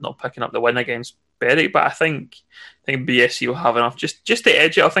of not picking up the win against Berwick, but I think BSC will have enough just to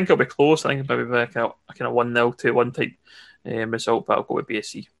edge it. I think it'll be close. I think it'll be like a kind of 1-0 2-1 type result, but I'll go with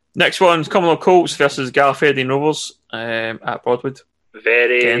BSC. Next one's Cumbernauld Colts versus Gallifreyan Rovers at Broadwood.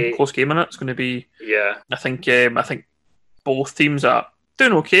 Very close game in it. It's going to be. Yeah. I think both teams are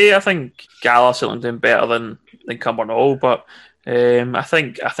doing okay. I think Gala certainly doing better than Cumbernauld, but I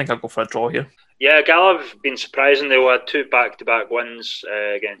think I'll go for a draw here. Yeah, Gala have been surprising. They had 2 back-to-back wins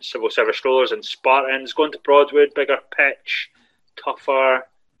against Civil Service Strollers and Spartans. Going to Broadwood, bigger pitch, tougher.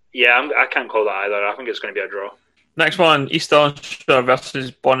 Yeah, I can't call that either. I think it's going to be a draw. Next one, East Ulster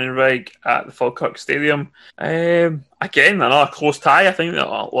versus Bonnyrigg at the Falkirk Stadium. Again, another close tie. I think that a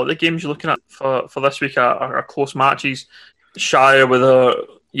lot of the games you're looking at for this week are close matches. Shire with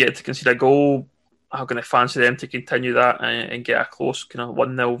yet to concede a goal. I'm going to fancy them to continue that and get a close kind of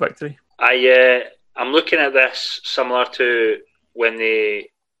 1-0 victory. I'm looking at this similar to when they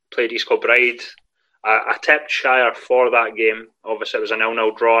played East Kilbride. I tipped Shire for that game. Obviously, it was a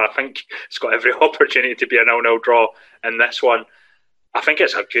 0-0 draw. I think it's got every opportunity to be a 0-0 draw in this one. I think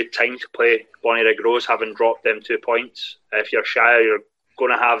it's a good time to play Bonnyrigg Rose, having dropped them 2 points. If you're Shire, you're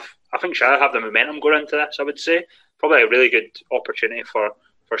going to have... I think Shire have the momentum going into this, I would say. Probably a really good opportunity for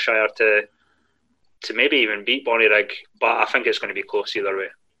Shire to maybe even beat Bonnyrigg, but I think it's going to be close either way.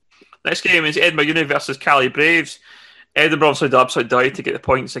 Next game is Edinburgh Uni versus Cali Braves. Edinburgh obviously the absolute die to get the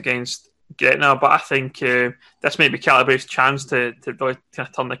points against Gretna, but I think this might be Calibrave's chance to really kind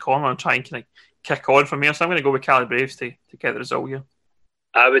of turn the corner and try and kind of kick on from here. So I'm going to go with Calibraves to get the result here.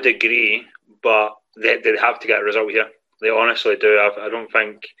 I would agree, but they have to get a result here. They honestly do. I don't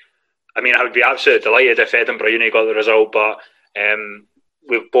think... I mean, I would be absolutely delighted if Edinburgh Uni got the result, but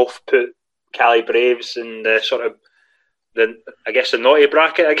we've both put Cali Braves in the sort of the naughty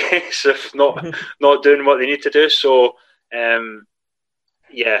bracket, I guess, of not doing what they need to do. So, Cali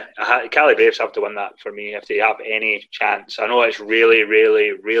Braves have to win that for me if they have any chance. I know it's really,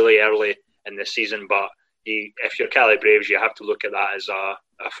 really, really early in the season, but if you're Cali Braves, you have to look at that as a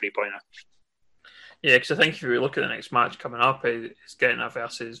 3-pointer. Yeah, because I think if you look at the next match coming up, it's Gretna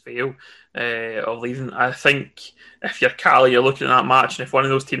versus Vale or Leaving. I think if you're Cali, you're looking at that match, and if one of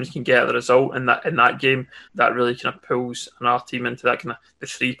those teams can get the result in that game, that really kind of pulls another team into that kind of the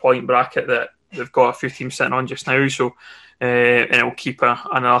 3-point bracket that they've got a few teams sitting on just now. So, and it will keep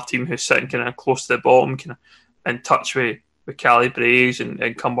another team who's sitting kind of close to the bottom, kind of in touch with Cali Braves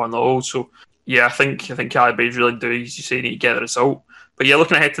and Cumberland Old. So, yeah, I think Cali Braves really do, as you say, need to get the result. But yeah,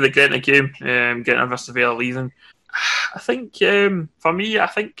 looking ahead to the Gretna game, Gretna versus Vale Leaving, I think for me, I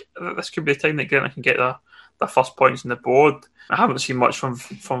think that this could be the time that Gretna can get the first points on the board. I haven't seen much from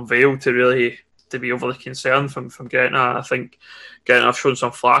Vale to be overly concerned from Gretna. I think Gretna have shown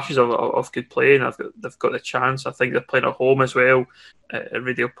some flashes of good play, and they've got the chance. I think they're playing at home as well at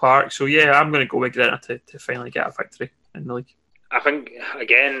Radial Park. So yeah, I'm going to go with Gretna to finally get a victory in the league. I think,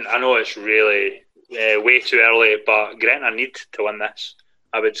 again, I know it's really way too early, but Gretna need to win this,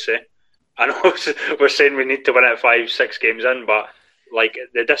 I would say. I know we're saying we need to win it 5-6 games in, but like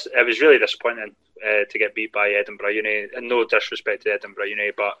it was really disappointing to get beat by Edinburgh Uni, and no disrespect to Edinburgh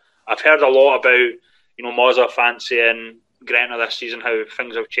Uni, but I've heard a lot about Mozza fancying Gretna this season, how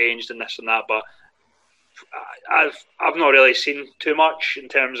things have changed and this and that, but I've not really seen too much in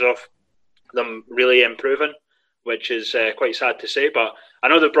terms of them really improving, which is quite sad to say. But I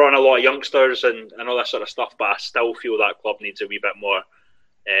know they've brought in a lot of youngsters and all that sort of stuff, but I still feel that club needs a wee bit more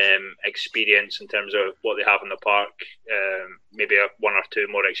experience in terms of what they have in the park, maybe one or two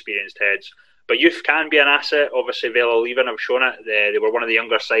more experienced heads. But youth can be an asset. Obviously, Vale Leaving have shown it. They were one of the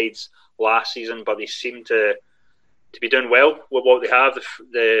younger sides last season, but they seem to be doing well with what they have.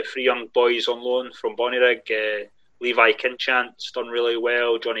 The 3 young boys on loan from Bonnyrigg, Levi Kinchant's done really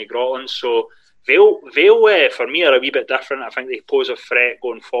well, Johnny Grotland. So Vale for me are a wee bit different. I think they pose a threat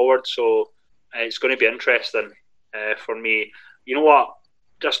going forward, so it's going to be interesting for me. You know what?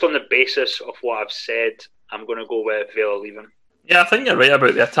 Just on the basis of what I've said, I'm going to go with Vale Leaving. Yeah, I think you're right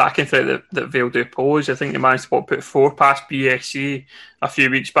about the attacking threat that Vale do pose. I think they managed to put 4 past BSC a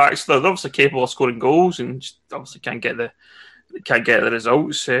few weeks back, so they're obviously capable of scoring goals and just obviously can't get the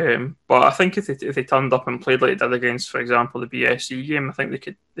results. But I think if they turned up and played like they did against, for example, the BSC game, I think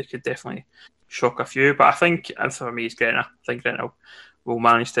they could definitely shock a few. But I think, and for me, it's Gretna. I think Gretna will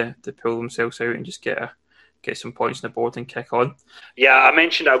manage to pull themselves out and just get some points on the board and kick on. Yeah, I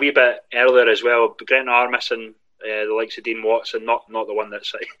mentioned a wee bit earlier as well. Gretna are missing the likes of Dean Watson, not the one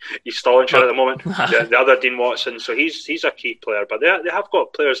that's he's Stallinger at the moment. the other Dean Watson, so he's a key player. But they have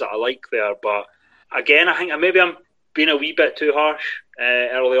got players that I like there. But again, I think maybe I'm being a wee bit too harsh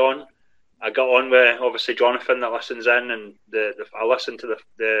early on. I got on with obviously Jonathan that listens in, and I listen to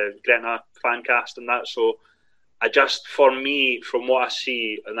the Gretna fan cast and that. So I just, for me, from what I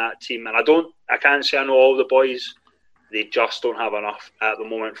see in that team, and I can't say I know all the boys. They just don't have enough at the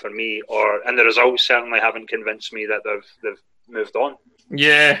moment for me, and the results certainly haven't convinced me that they've moved on.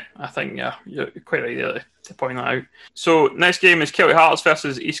 Yeah, I think you're quite right there to point that out. So next game is Kelty Hearts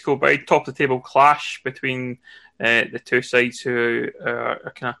versus East Kilbride, top of the table clash between the two sides who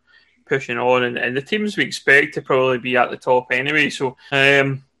are kind of pushing on, and the teams we expect to probably be at the top anyway. So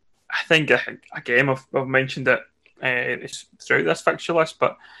I think again I've mentioned it it's throughout this fixture list,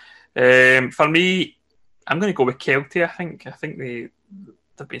 but for me, I'm going to go with Kelty. I think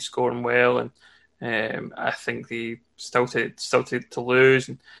they've been scoring well, and I think they still to lose.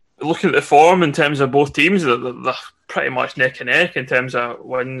 And looking at the form in terms of both teams, they're pretty much neck and neck in terms of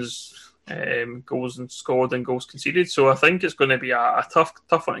wins, goals and scored and goals conceded. So I think it's going to be a tough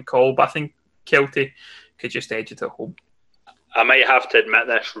one to call. But I think Kelty could just edge it at home. I might have to admit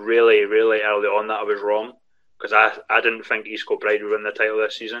this really, really early on that I was wrong, because I didn't think East Kilbride would win the title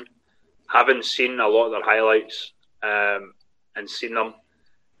this season. Having seen a lot of their highlights and seen them,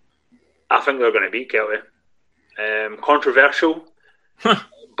 I think they're going to beat Kelty. Controversial,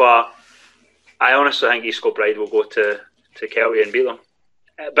 but I honestly think East Kilbride will go to Kelty and beat them.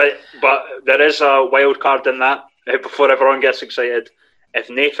 But there is a wild card in that, before everyone gets excited. If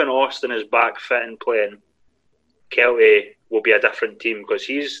Nathan Austin is back fit and playing, Kelty will be a different team because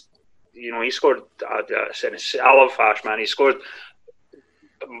he scored. I love Fash, man. He scored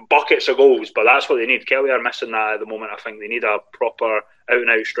buckets of goals, but that's what they need. Kelty are missing that at the moment. I think they need a proper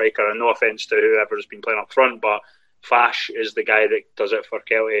out-and-out striker, and no offence to whoever's been playing up front, but Fash is the guy that does it for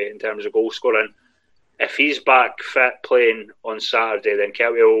Kelty in terms of goal scoring. If he's back fit playing on Saturday, then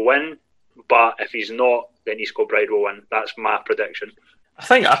Kelty will win, but if he's not, then East Kilbride will win. That's my prediction. I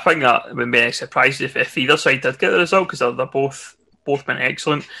think that would be a surprise if either side did get the result, because they're both been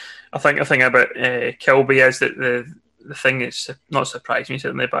excellent. I think the thing about Kilby is that the thing that's not surprised me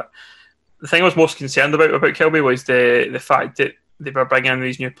certainly, but the thing I was most concerned about Kilby was the fact that they were bringing in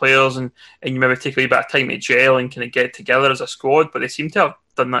these new players and you maybe take a wee bit of time to gel and kind of get together as a squad, but they seem to have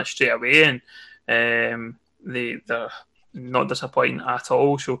done that straight away, and they're not disappointing at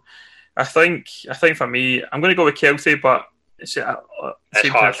all. So I think for me, I'm going to go with Kelty, but it's same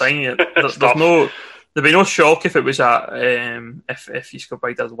kind of thing. There'd be no shock if it was if East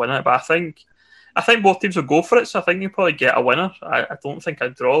Kilbride does win it, but I think both teams will go for it, so I think you'll probably get a winner. I don't think a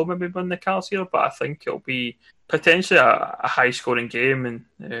draw will maybe win the cards here, but I think it'll be potentially a high-scoring game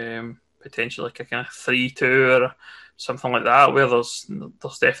and potentially like a kind of 3-2 or something like that, where there's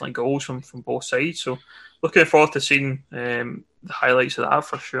definitely goals from both sides. So looking forward to seeing the highlights of that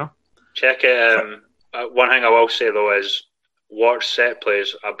for sure. Check it. One thing I will say though is watch set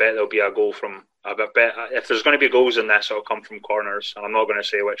plays. I bet there'll be a goal from. I bet if there's going to be goals in this, it'll come from corners, and I'm not going to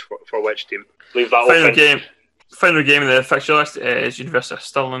say which for which team. Leave that open. Final game in the fixture list is University of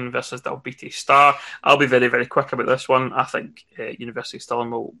Stirling versus Dalbeattie Star. I'll be very, very quick about this one. I think University of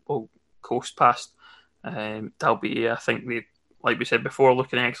Stirling will coast past Dalbeattie. I think they, like we said before,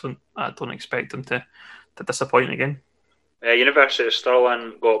 looking excellent. I don't expect them to disappoint again. University of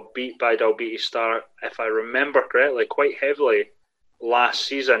Stirling got beat by Dalbeattie Star, if I remember correctly, quite heavily last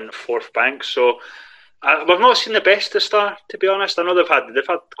season, Forth Bank. So we've not seen the best of Star, to be honest. I know they've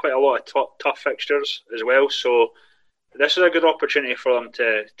had quite a lot of tough fixtures as well. So this is a good opportunity for them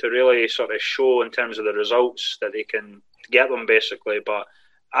to really sort of show in terms of the results that they can get them basically. But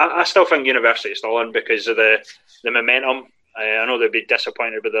I still think University of Stirling, because of the momentum. I know they'd be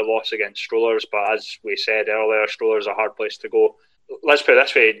disappointed with the loss against Strollers, but as we said earlier, Strollers are a hard place to go. Let's put it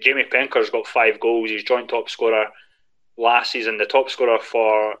this way, Jamie Penker's got 5 goals. He's joint top scorer last season. The top scorer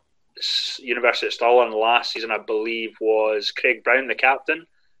for University of Stirling last season, I believe, was Craig Brown, the captain.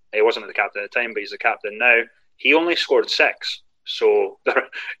 He wasn't the captain at the time, but he's the captain now. He only scored 6. So,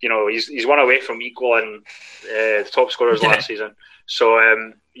 he's one away from equaling the top scorers last season. So,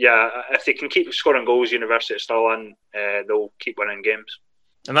 if they can keep scoring goals, University of Stirling, they'll keep winning games.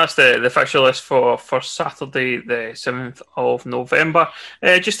 And that's the fixture list for Saturday, the 7th of November.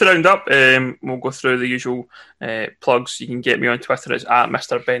 Just to round up, we'll go through the usual plugs. You can get me on Twitter as at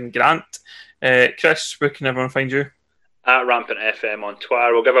Mr. Ben Grant. Chris, where can everyone find you? At Rampant FM on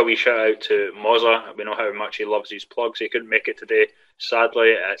Twitter. We'll give a wee shout out to Mozza. We know how much he loves these plugs. He couldn't make it today,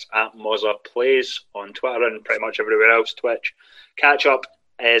 sadly. It's at Mozza Plays on Twitter and pretty much everywhere else, Twitch. Catch Up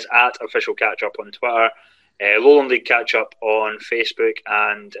is at Official Catch Up on Twitter. Lowland League Catch Up on Facebook,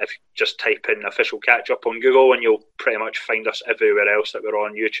 and if you just type in Official Catch Up on Google, and you'll pretty much find us everywhere else that we're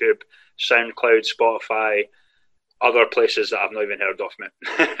on: YouTube, SoundCloud, Spotify, other places that I've not even heard of,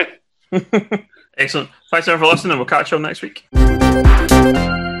 mate. Excellent. Thanks everyone for listening, and we'll catch you all next week.